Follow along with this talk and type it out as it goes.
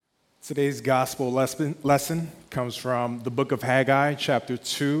Today's gospel lesson comes from the book of Haggai, chapter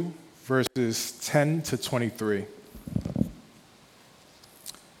 2, verses 10 to 23.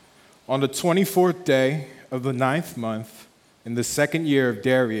 On the 24th day of the 9th month, in the second year of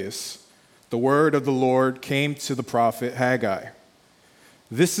Darius, the word of the Lord came to the prophet Haggai.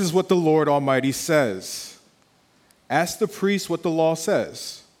 This is what the Lord Almighty says. Ask the priest what the law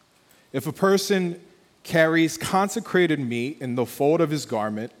says. If a person carries consecrated meat in the fold of his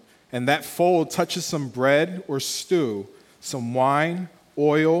garment, and that fold touches some bread or stew, some wine,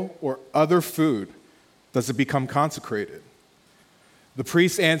 oil, or other food, does it become consecrated? The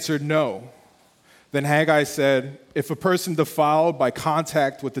priest answered, no. Then Haggai said, if a person defiled by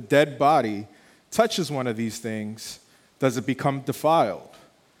contact with a dead body touches one of these things, does it become defiled?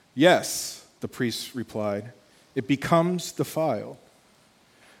 Yes, the priest replied, it becomes defiled.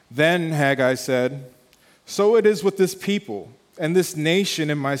 Then Haggai said, so it is with this people and this nation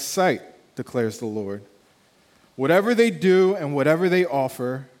in my sight, declares the Lord. Whatever they do and whatever they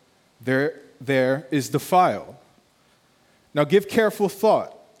offer, there is defiled. Now give careful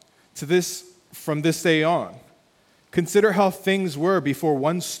thought to this from this day on. Consider how things were before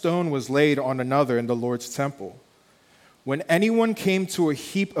one stone was laid on another in the Lord's temple. When anyone came to a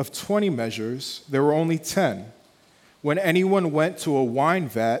heap of 20 measures, there were only 10. When anyone went to a wine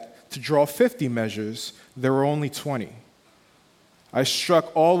vat to draw 50 measures, there were only 20. I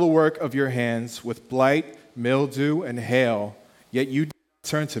struck all the work of your hands with blight, mildew, and hail, yet you did not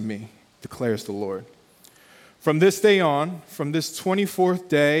turn to me, declares the Lord. From this day on, from this 24th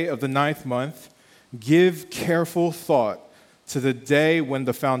day of the 9th month, give careful thought to the day when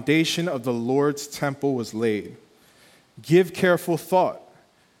the foundation of the Lord's temple was laid. Give careful thought.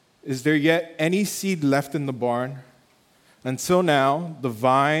 Is there yet any seed left in the barn? Until now, the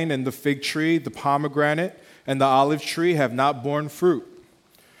vine and the fig tree, the pomegranate, and the olive tree have not borne fruit.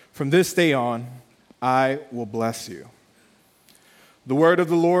 From this day on, I will bless you. The word of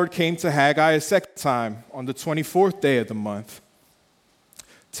the Lord came to Haggai a second time on the 24th day of the month.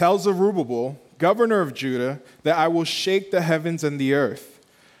 Tell Zerubbabel, governor of Judah, that I will shake the heavens and the earth.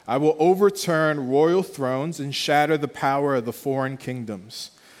 I will overturn royal thrones and shatter the power of the foreign kingdoms.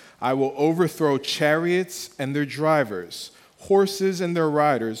 I will overthrow chariots and their drivers. Horses and their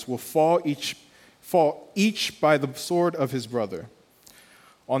riders will fall each by the sword of his brother.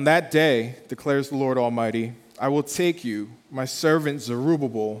 On that day, declares the Lord Almighty, I will take you, my servant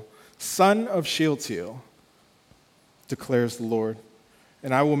Zerubbabel, son of Shealtiel, declares the Lord,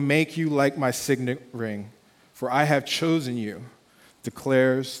 and I will make you like my signet ring, for I have chosen you,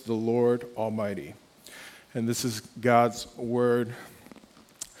 declares the Lord Almighty. And this is God's word.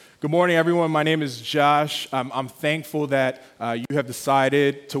 Good morning, everyone. My name is Josh. I'm thankful that you have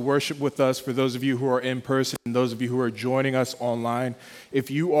decided to worship with us, for those of you who are in person and those of you who are joining us online.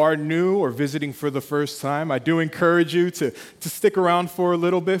 If you are new or visiting for the first time, I do encourage you to stick around for a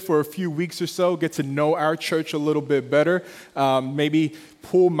little bit, for a few weeks or so, get to know our church a little bit better. Maybe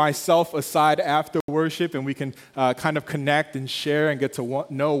pull myself aside after worship and we can kind of connect and share and get to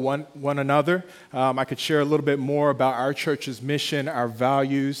know one another. I could share a little bit more about our church's mission, our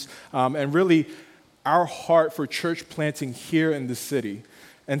values, and really our heart for church planting here in the city.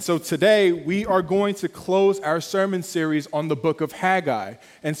 And so today we are going to close our sermon series on the book of Haggai.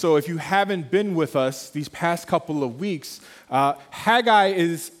 And so if you haven't been with us these past couple of weeks, Haggai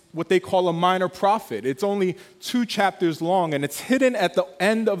is what they call a minor prophet. It's only 2 chapters long, and it's hidden at the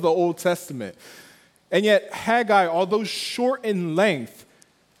end of the Old Testament. And yet Haggai, although short in length,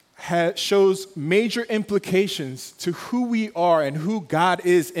 shows major implications to who we are and who God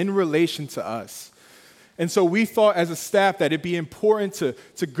is in relation to us. And so we thought as a staff that it'd be important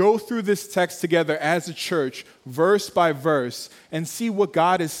to go through this text together as a church, verse by verse, and see what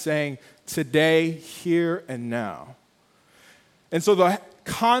God is saying today, here, and now. And so the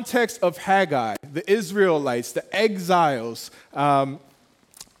context of Haggai, the Israelites, the exiles,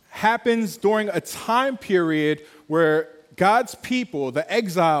 happens during a time period where God's people, the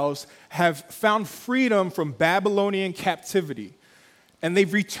exiles, have found freedom from Babylonian captivity. And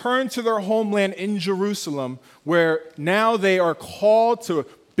they've returned to their homeland in Jerusalem, where now they are called to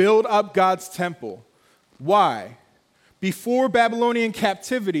build up God's temple. Why? Before Babylonian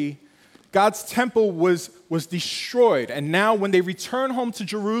captivity, God's temple was destroyed. And now when they return home to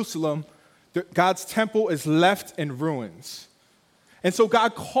Jerusalem, God's temple is left in ruins. And so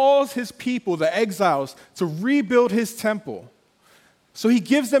God calls his people, the exiles, to rebuild his temple. So he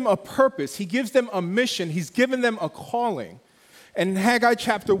gives them a purpose. He gives them a mission. He's given them a calling. And in Haggai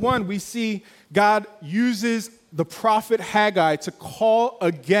chapter 1, we see God uses the prophet Haggai to call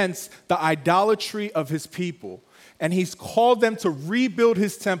against the idolatry of his people. And he's called them to rebuild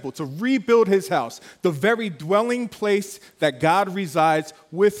his temple, to rebuild his house, the very dwelling place that God resides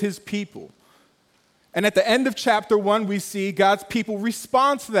with his people. And at the end of chapter 1, we see God's people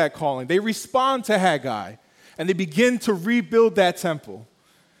respond to that calling. They respond to Haggai, and they begin to rebuild that temple.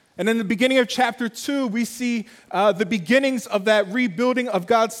 And in the beginning of chapter 2, we see the beginnings of that rebuilding of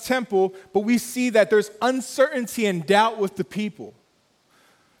God's temple, but we see that there's uncertainty and doubt with the people.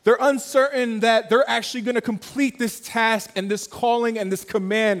 They're uncertain that they're actually going to complete this task and this calling and this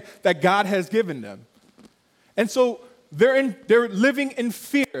command that God has given them. And so they're living in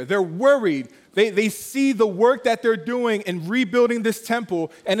fear. They're worried. They see the work that they're doing in rebuilding this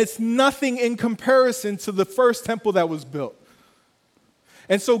temple, and it's nothing in comparison to the first temple that was built.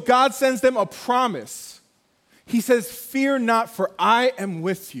 And so God sends them a promise. He says, "Fear not, for I am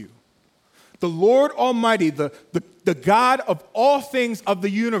with you." The Lord Almighty, the God of all things of the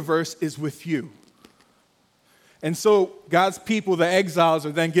universe, is with you. And so God's people, the exiles,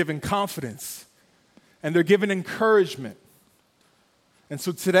 are then given confidence, and they're given encouragement. And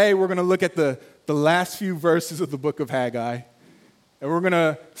so today we're going to look at the last few verses of the book of Haggai, and we're going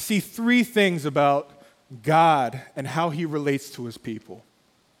to see 3 things about God and how he relates to his people.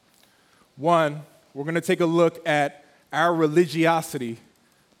 1, we're going to take a look at our religiosity.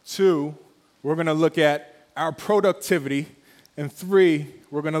 2, we're going to look at our productivity. And 3,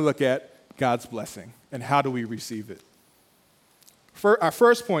 we're going to look at God's blessing and how do we receive it. Our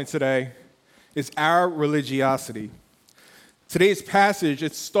first point today is our religiosity. Today's passage,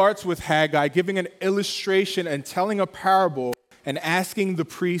 it starts with Haggai giving an illustration and telling a parable and asking the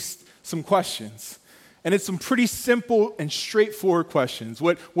priest some questions. And it's some pretty simple and straightforward questions.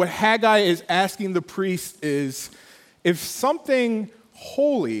 What Haggai is asking the priest is, if something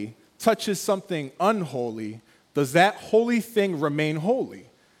holy touches something unholy, does that holy thing remain holy?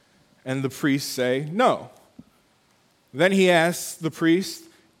 And the priests say, no. Then he asks the priest,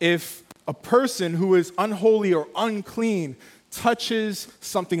 if a person who is unholy or unclean touches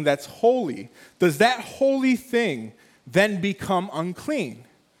something that's holy, does that holy thing then become unclean?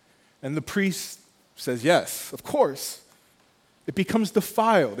 And the priest says, yes, of course. It becomes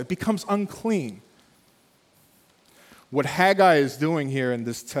defiled. It becomes unclean. What Haggai is doing here in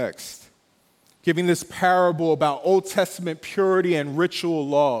this text, giving this parable about Old Testament purity and ritual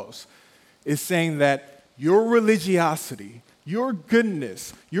laws, is saying that your religiosity, your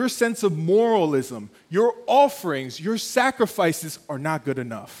goodness, your sense of moralism, your offerings, your sacrifices are not good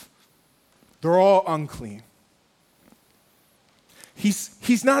enough. They're all unclean.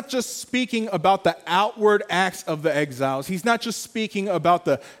 He's not just speaking about the outward acts of the exiles. He's not just speaking about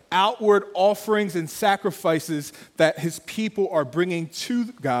the outward offerings and sacrifices that his people are bringing to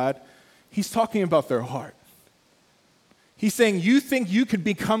God. He's talking about their heart. He's saying you think you could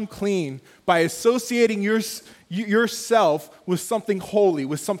become clean by associating yourself with something holy,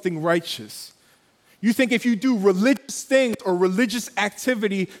 with something righteous. You think if you do religious things or religious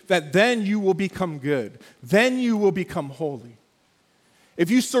activity that then you will become good, then you will become holy. If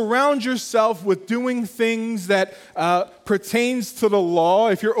you surround yourself with doing things that pertains to the law,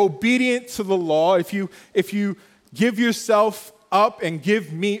 if you're obedient to the law, if you give yourself up and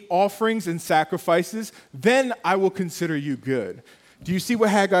give me offerings and sacrifices, then I will consider you good. Do you see what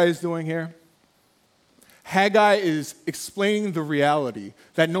Haggai is doing here? Haggai is explaining the reality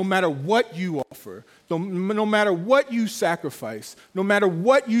that no matter what you offer, no matter what you sacrifice, no matter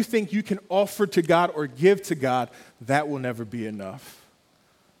what you think you can offer to God or give to God, that will never be enough.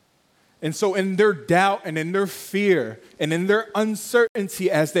 And so in their doubt and in their fear and in their uncertainty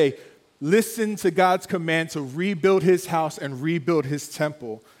as they listen to God's command to rebuild his house and rebuild his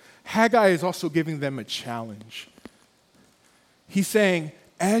temple, Haggai is also giving them a challenge. He's saying,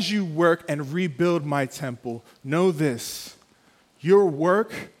 as you work and rebuild my temple, know this, your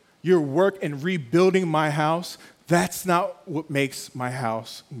work in rebuilding my house, that's not what makes my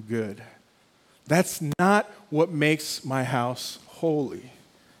house good. That's not what makes my house holy.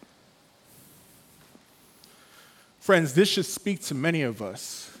 Friends, this should speak to many of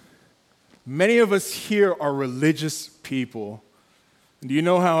us. Many of us here are religious people. And do you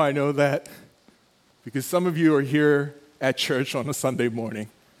know how I know that? Because some of you are here at church on a Sunday morning.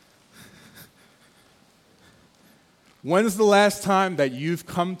 When's the last time that you've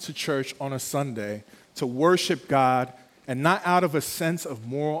come to church on a Sunday to worship God and not out of a sense of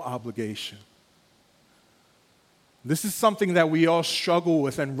moral obligation? This is something that we all struggle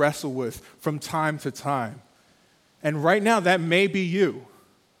with and wrestle with from time to time. And right now, that may be you.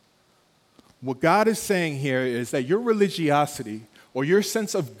 What God is saying here is that your religiosity, or your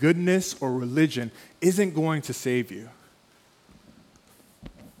sense of goodness or religion isn't going to save you.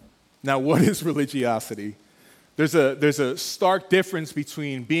 Now, what is religiosity? There's a stark difference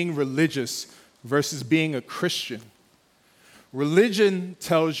between being religious versus being a Christian. Religion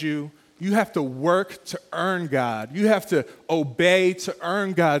tells you you have to work to earn God. You have to obey to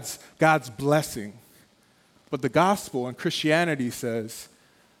earn God's blessing. But the gospel and Christianity says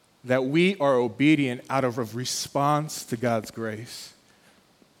that we are obedient out of a response to God's grace.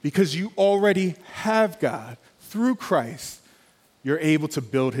 Because you already have God through Christ, you're able to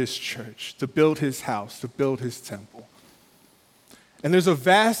build his church, to build his house, to build his temple. And there's a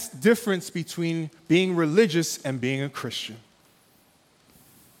vast difference between being religious and being a Christian.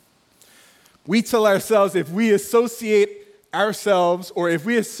 We tell ourselves if we associate ourselves or if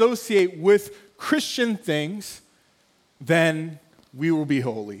we associate with Christian things, then we will be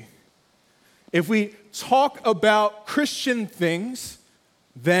holy. If we talk about Christian things,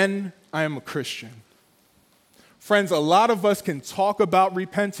 then I am a Christian. Friends, a lot of us can talk about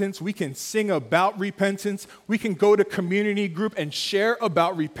repentance. We can sing about repentance. We can go to community group and share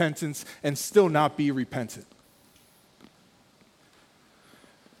about repentance and still not be repentant.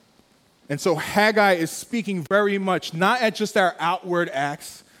 And so Haggai is speaking very much not at just our outward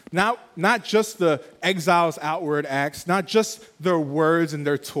acts, not just the exiles' outward acts, not just their words and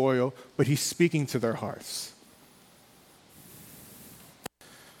their toil, but he's speaking to their hearts.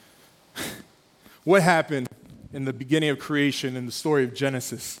 What happened in the beginning of creation in the story of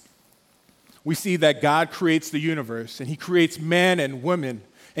Genesis? We see that God creates the universe, and he creates man and woman,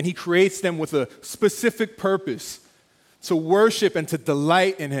 and he creates them with a specific purpose, to worship and to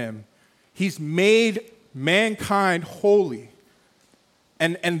delight in him. He's made mankind holy,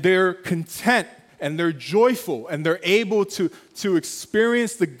 and they're content, and they're joyful, and they're able to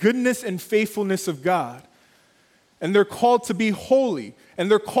experience the goodness and faithfulness of God. And they're called to be holy,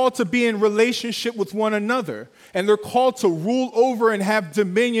 and they're called to be in relationship with one another, and they're called to rule over and have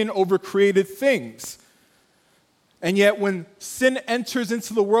dominion over created things. And yet when sin enters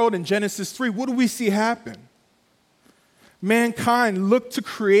into the world in Genesis 3, what do we see happen? Mankind looked to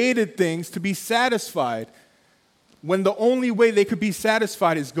created things to be satisfied when the only way they could be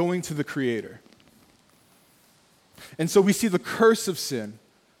satisfied is going to the Creator. And so we see the curse of sin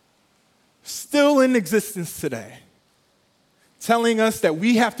still in existence today, telling us that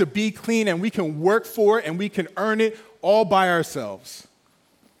we have to be clean and we can work for it and we can earn it all by ourselves.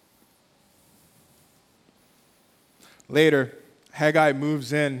 Later, Haggai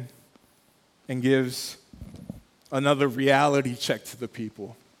moves in and gives another reality check to the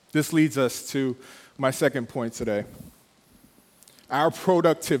people. This leads us to my second point today. Our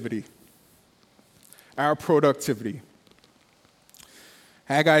productivity. Our productivity.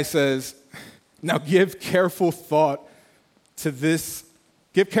 Haggai says, now give careful thought to this.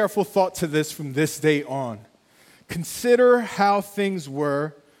 Give careful thought to this from this day on. Consider how things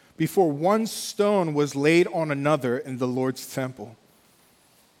were before one stone was laid on another in the Lord's temple.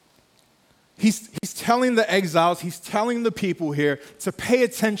 He's telling the exiles, he's telling the people here to pay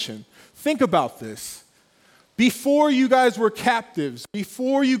attention. Think about this. Before you guys were captives,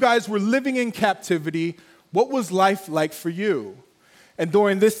 before you guys were living in captivity, what was life like for you? And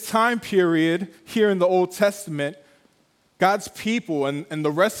during this time period here in the Old Testament, God's people and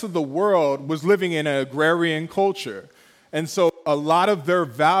the rest of the world was living in an agrarian culture. And so a lot of their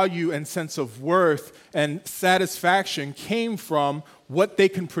value and sense of worth and satisfaction came from what they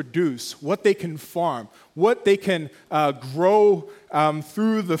can produce, what they can farm, what they can grow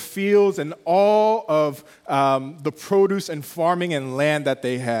through the fields and all of the produce and farming and land that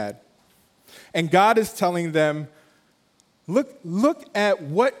they had. And God is telling them, look at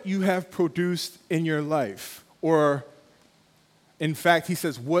what you have produced in your life. Or, in fact, he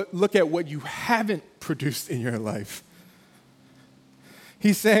says, look at what you haven't produced in your life.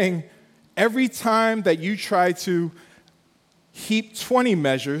 He's saying, every time that you try to heap 20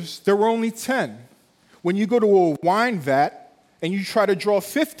 measures, there were only 10. When you go to a wine vat and you try to draw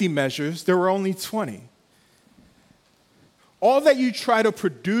 50 measures, there were only 20. All that you try to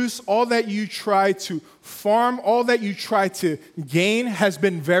produce, all that you try to farm, all that you try to gain has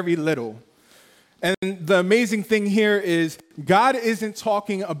been very little. And the amazing thing here is God isn't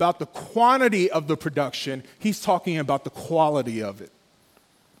talking about the quantity of the production, he's talking about the quality of it.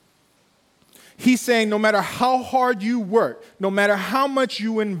 He's saying no matter how hard you work, no matter how much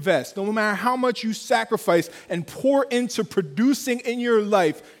you invest, no matter how much you sacrifice and pour into producing in your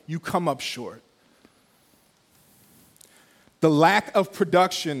life, you come up short. The lack of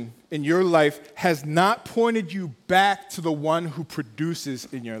production in your life has not pointed you back to the one who produces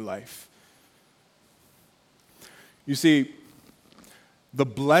in your life. You see, the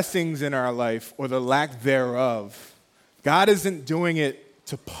blessings in our life or the lack thereof, God isn't doing it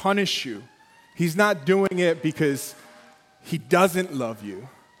to punish you. He's not doing it because he doesn't love you,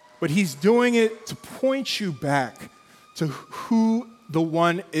 but he's doing it to point you back to who the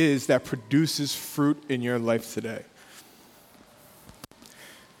one is that produces fruit in your life today.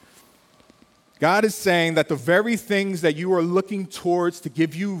 God is saying that the very things that you are looking towards to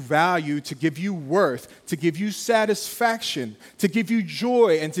give you value, to give you worth, to give you satisfaction, to give you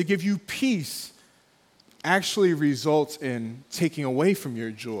joy, and to give you peace actually results in taking away from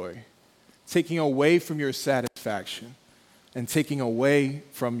your joy, taking away from your satisfaction, and taking away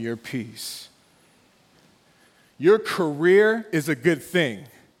from your peace. Your career is a good thing.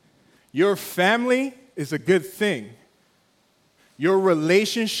 Your family is a good thing. Your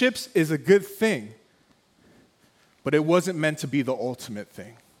relationships is a good thing, but it wasn't meant to be the ultimate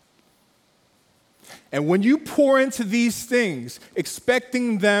thing. And when you pour into these things,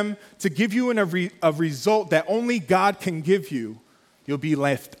 expecting them to give you a result that only God can give you, you'll be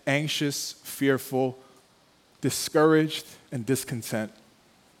left anxious, fearful, discouraged, and discontent.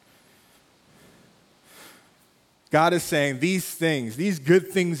 God is saying these things, these good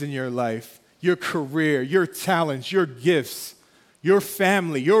things in your life, your career, your talents, your gifts, your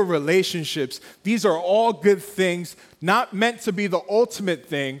family, your relationships, these are all good things, not meant to be the ultimate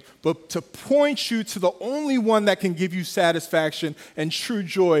thing, but to point you to the only one that can give you satisfaction and true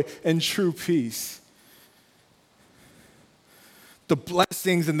joy and true peace. The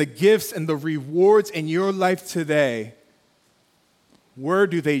blessings and the gifts and the rewards in your life today, where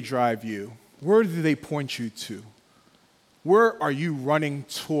do they drive you? Where do they point you to? Where are you running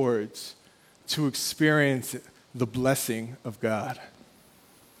towards to experience the blessing of God?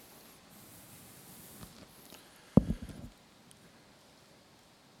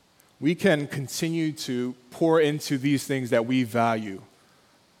 We can continue to pour into these things that we value,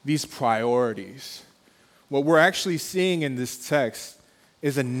 these priorities. What we're actually seeing in this text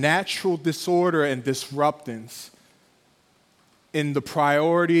is a natural disorder and disruptance in the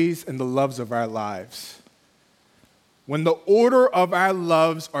priorities and the loves of our lives. When the order of our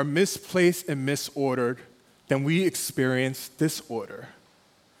loves are misplaced and misordered, then we experience disorder.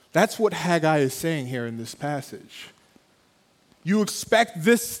 That's what Haggai is saying here in this passage. You expect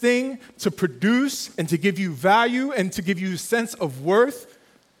this thing to produce and to give you value and to give you a sense of worth.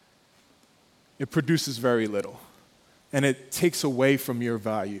 It produces very little. And it takes away from your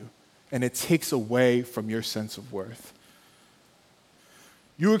value. And it takes away from your sense of worth.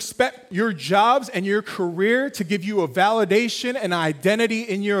 You expect your jobs and your career to give you a validation and identity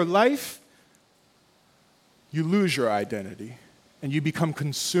in your life. You lose your identity and you become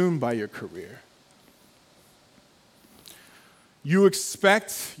consumed by your career. You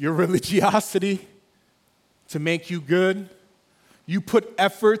expect your religiosity to make you good. You put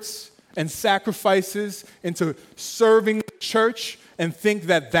efforts and sacrifices into serving the church and think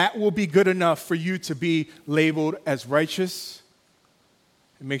that that will be good enough for you to be labeled as righteous.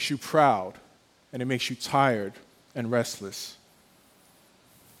 It makes you proud and it makes you tired and restless.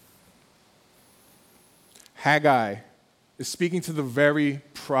 Haggai is speaking to the very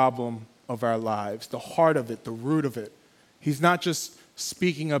problem of our lives, the heart of it, the root of it. He's not just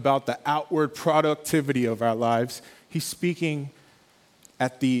speaking about the outward productivity of our lives. He's speaking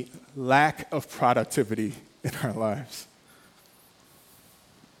at the lack of productivity in our lives.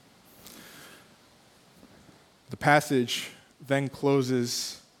 The passage then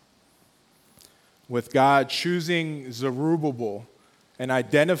closes with God choosing Zerubbabel and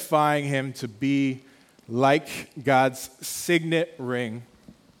identifying him to be like God's signet ring.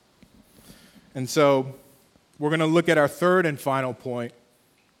 And so we're going to look at our third and final point,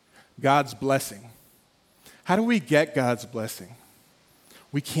 God's blessing. How do we get God's blessing?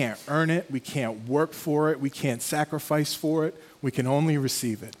 We can't earn it. We can't work for it. We can't sacrifice for it. We can only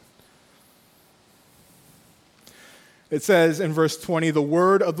receive it. It says in verse 20, the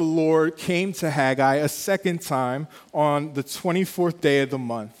word of the Lord came to Haggai a second time on the 24th day of the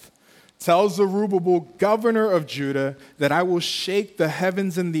month. Tell Zerubbabel, governor of Judah, that I will shake the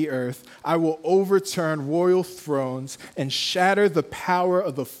heavens and the earth. I will overturn royal thrones and shatter the power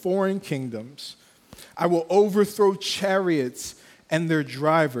of the foreign kingdoms. I will overthrow chariots and their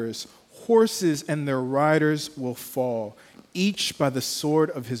drivers. Horses and their riders will fall, each by the sword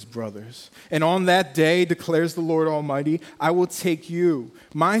of his brothers. And on that day, declares the Lord Almighty, I will take you,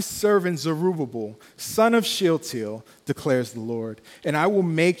 my servant Zerubbabel, son of Shealtiel, declares the Lord, and I will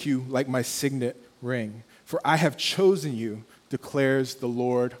make you like my signet ring, for I have chosen you, declares the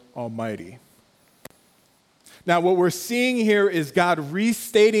Lord Almighty. Now, what we're seeing here is God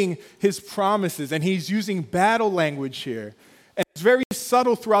restating his promises, and he's using battle language here. And it's very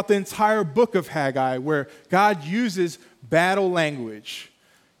subtle throughout the entire book of Haggai where God uses battle language.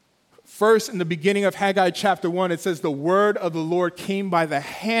 First, in the beginning of Haggai chapter 1, it says the word of the Lord came by the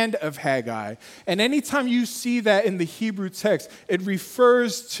hand of Haggai. And anytime you see that in the Hebrew text, it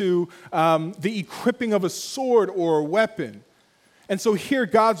refers to the equipping of a sword or a weapon. And so here,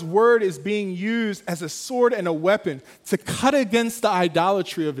 God's word is being used as a sword and a weapon to cut against the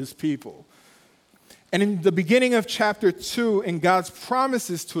idolatry of his people. And in the beginning of chapter 2, in God's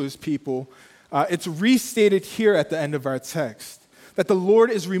promises to his people, it's restated here at the end of our text. That the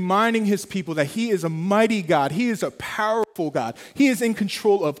Lord is reminding his people that he is a mighty God. He is a powerful God. He is in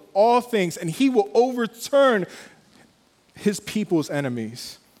control of all things, and he will overturn his people's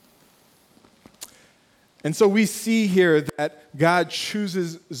enemies. And so we see here that God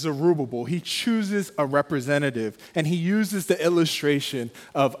chooses Zerubbabel. He chooses a representative, and he uses the illustration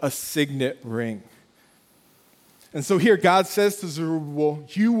of a signet ring. And so here God says to Zerubbabel,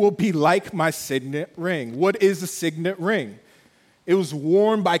 you will be like my signet ring. What is a signet ring? It was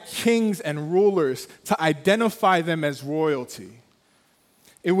worn by kings and rulers to identify them as royalty.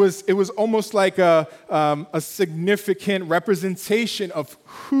 It was almost like a significant representation of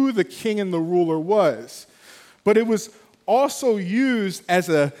who the king and the ruler was. But it was also used as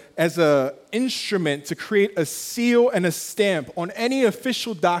a instrument to create a seal and a stamp on any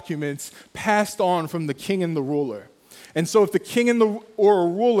official documents passed on from the king and the ruler. And so if the king or a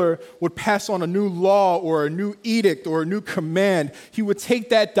ruler would pass on a new law or a new edict or a new command, he would take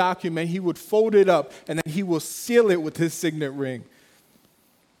that document, he would fold it up, and then he will seal it with his signet ring.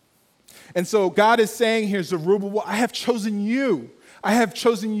 And so God is saying here, Zerubbabel, I have chosen you. I have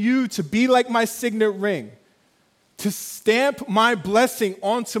chosen you to be like my signet ring, to stamp my blessing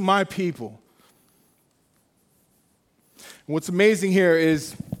onto my people. And what's amazing here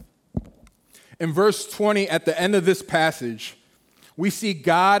is, in verse 20, at the end of this passage, we see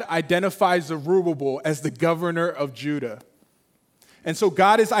God identify Zerubbabel as the governor of Judah. And so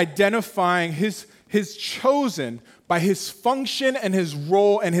God is identifying his chosen by his function and his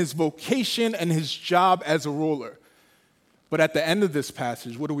role and his vocation and his job as a ruler. But at the end of this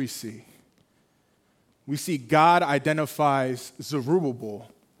passage, what do we see? We see God identifies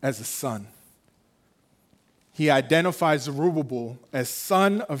Zerubbabel as a son. He identifies Zerubbabel as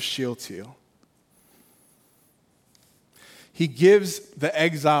son of Shealtiel. He gives the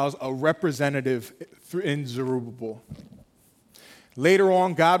exiles a representative in Zerubbabel. Later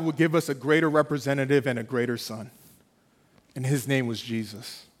on, God will give us a greater representative and a greater son. And his name was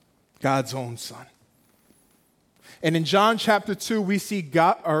Jesus, God's own son. And in John chapter 2, we see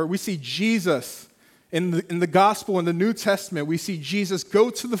Jesus in the gospel, in the New Testament, we see Jesus go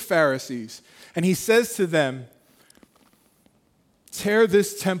to the Pharisees, and he says to them, tear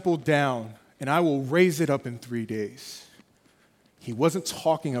this temple down, and I will raise it up in 3 days. He wasn't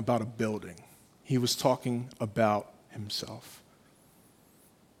talking about a building. He was talking about himself.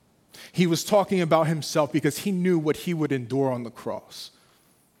 He was talking about himself because he knew what he would endure on the cross.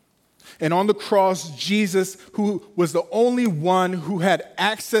 And on the cross, Jesus, who was the only one who had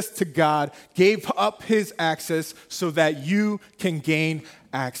access to God, gave up his access so that you can gain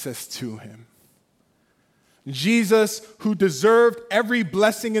access to him. Jesus, who deserved every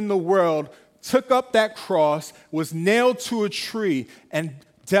blessing in the world, took up that cross, was nailed to a tree, and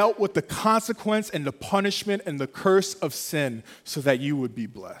dealt with the consequence and the punishment and the curse of sin so that you would be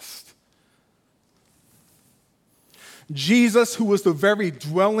blessed. Jesus, who was the very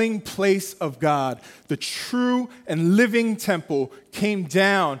dwelling place of God, the true and living temple, came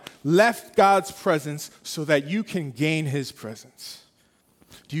down, left God's presence so that you can gain his presence.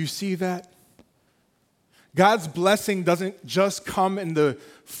 Do you see that? God's blessing doesn't just come in the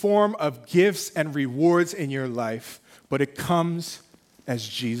form of gifts and rewards in your life, but it comes as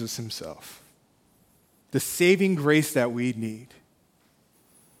Jesus himself, the saving grace that we need.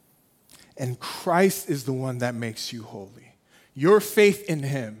 And Christ is the one that makes you holy. Your faith in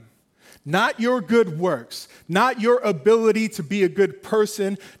him, not your good works, not your ability to be a good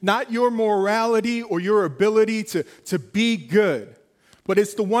person, not your morality or your ability to be good, but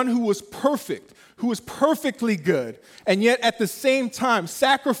it's the one who was perfect, who was perfectly good, and yet at the same time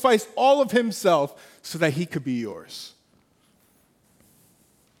sacrificed all of himself so that he could be yours.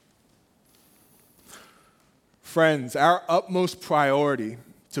 Friends, our utmost priority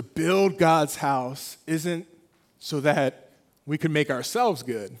to build God's house isn't so that we can make ourselves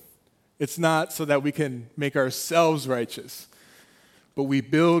good. It's not so that we can make ourselves righteous. But we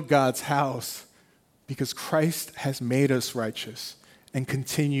build God's house because Christ has made us righteous and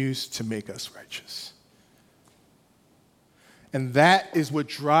continues to make us righteous. And that is what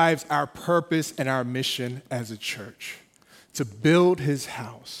drives our purpose and our mission as a church, to build his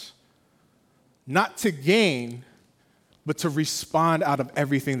house, not to gain, but to respond out of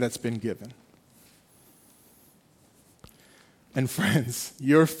everything that's been given. And friends,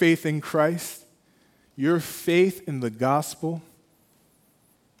 your faith in Christ, your faith in the gospel,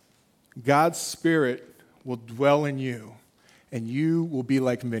 God's Spirit will dwell in you, and you will be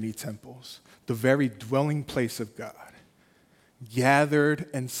like many temples, the very dwelling place of God, gathered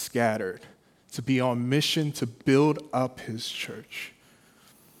and scattered to be on mission to build up his church.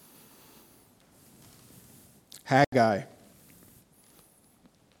 Haggai,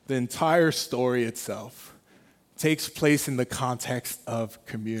 the entire story itself, takes place in the context of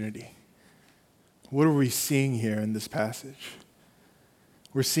community. What are we seeing here in this passage?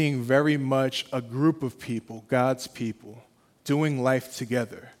 We're seeing very much a group of people, God's people, doing life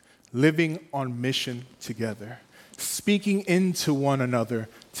together, living on mission together, speaking into one another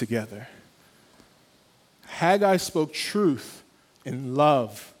together. Haggai spoke truth in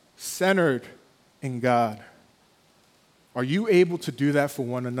love, centered in God. Are you able to do that for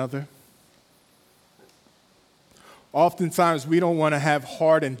one another? Oftentimes, we don't want to have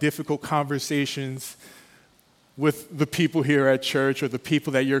hard and difficult conversations with the people here at church or the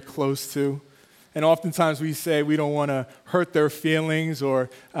people that you're close to. And oftentimes we say we don't want to hurt their feelings or,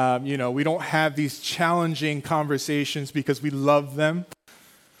 we don't have these challenging conversations because we love them.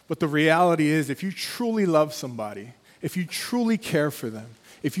 But the reality is, if you truly love somebody, if you truly care for them,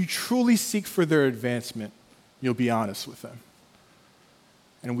 if you truly seek for their advancement, you'll be honest with them.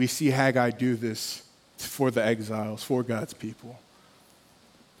 And we see Haggai do this for the exiles, for God's people.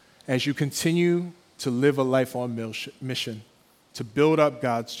 As you continue to live a life on mission, to build up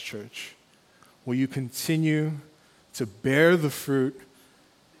God's church, will you continue to bear the fruit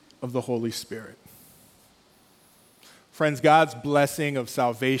of the Holy Spirit? Friends, God's blessing of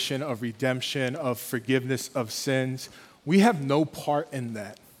salvation, of redemption, of forgiveness of sins, we have no part in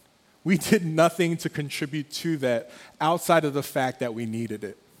that. We did nothing to contribute to that outside of the fact that we needed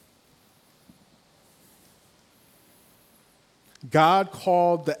it. God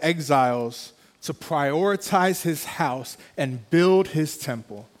called the exiles to prioritize his house and build his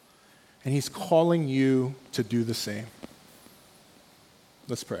temple. And he's calling you to do the same.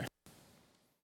 Let's pray.